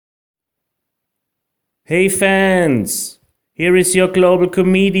Hey fans, here is your global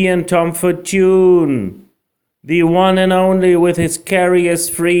comedian Tom Fortune, the one and only with his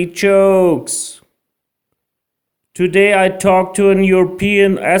carriers-free jokes. Today I talked to an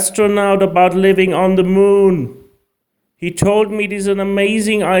European astronaut about living on the moon. He told me it is an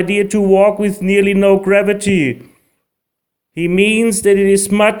amazing idea to walk with nearly no gravity. He means that it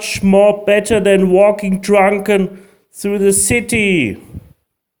is much more better than walking drunken through the city.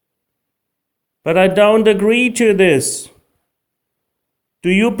 But I don't agree to this.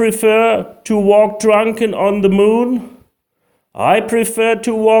 Do you prefer to walk drunken on the moon? I prefer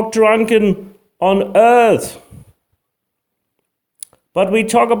to walk drunken on Earth. But we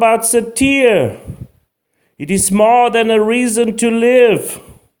talk about satire. It is more than a reason to live.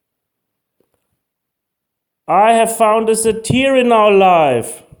 I have found a satire in our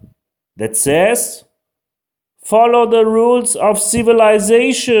life that says, follow the rules of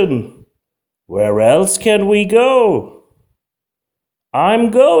civilization. Where else can we go?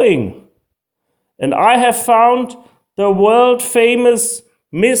 I'm going. And I have found the world famous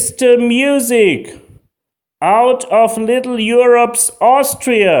Mr. Music out of Little Europe's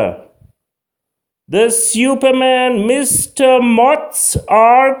Austria. The Superman Mr.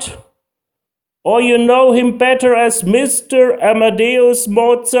 Mozart, or you know him better as Mr. Amadeus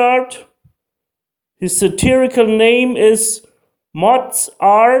Mozart. His satirical name is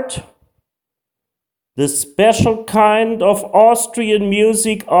Mozart. The special kind of Austrian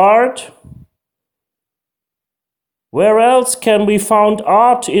music art. Where else can we find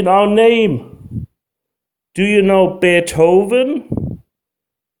art in our name? Do you know Beethoven?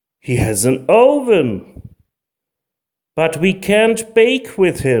 He has an oven, but we can't bake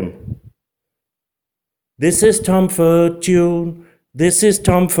with him. This is Tom Fortune. This is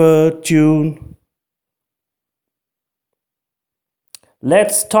Tom Fortune.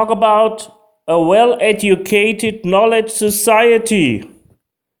 Let's talk about a well-educated knowledge society.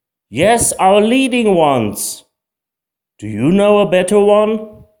 Yes, our leading ones. Do you know a better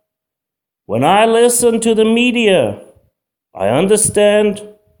one? When I listen to the media, I understand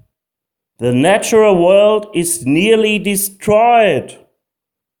the natural world is nearly destroyed.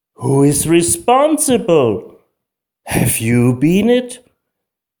 Who is responsible? Have you been it?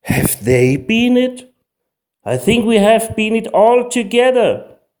 Have they been it? I think we have been it all together.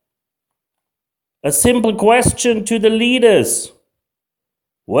 A simple question to the leaders.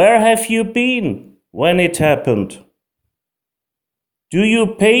 Where have you been when it happened? Do you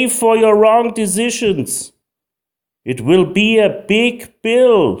pay for your wrong decisions? It will be a big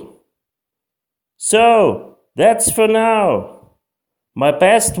bill. So, that's for now. My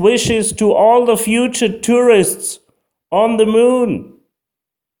best wishes to all the future tourists on the moon.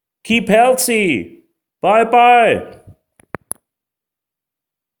 Keep healthy. Bye-bye.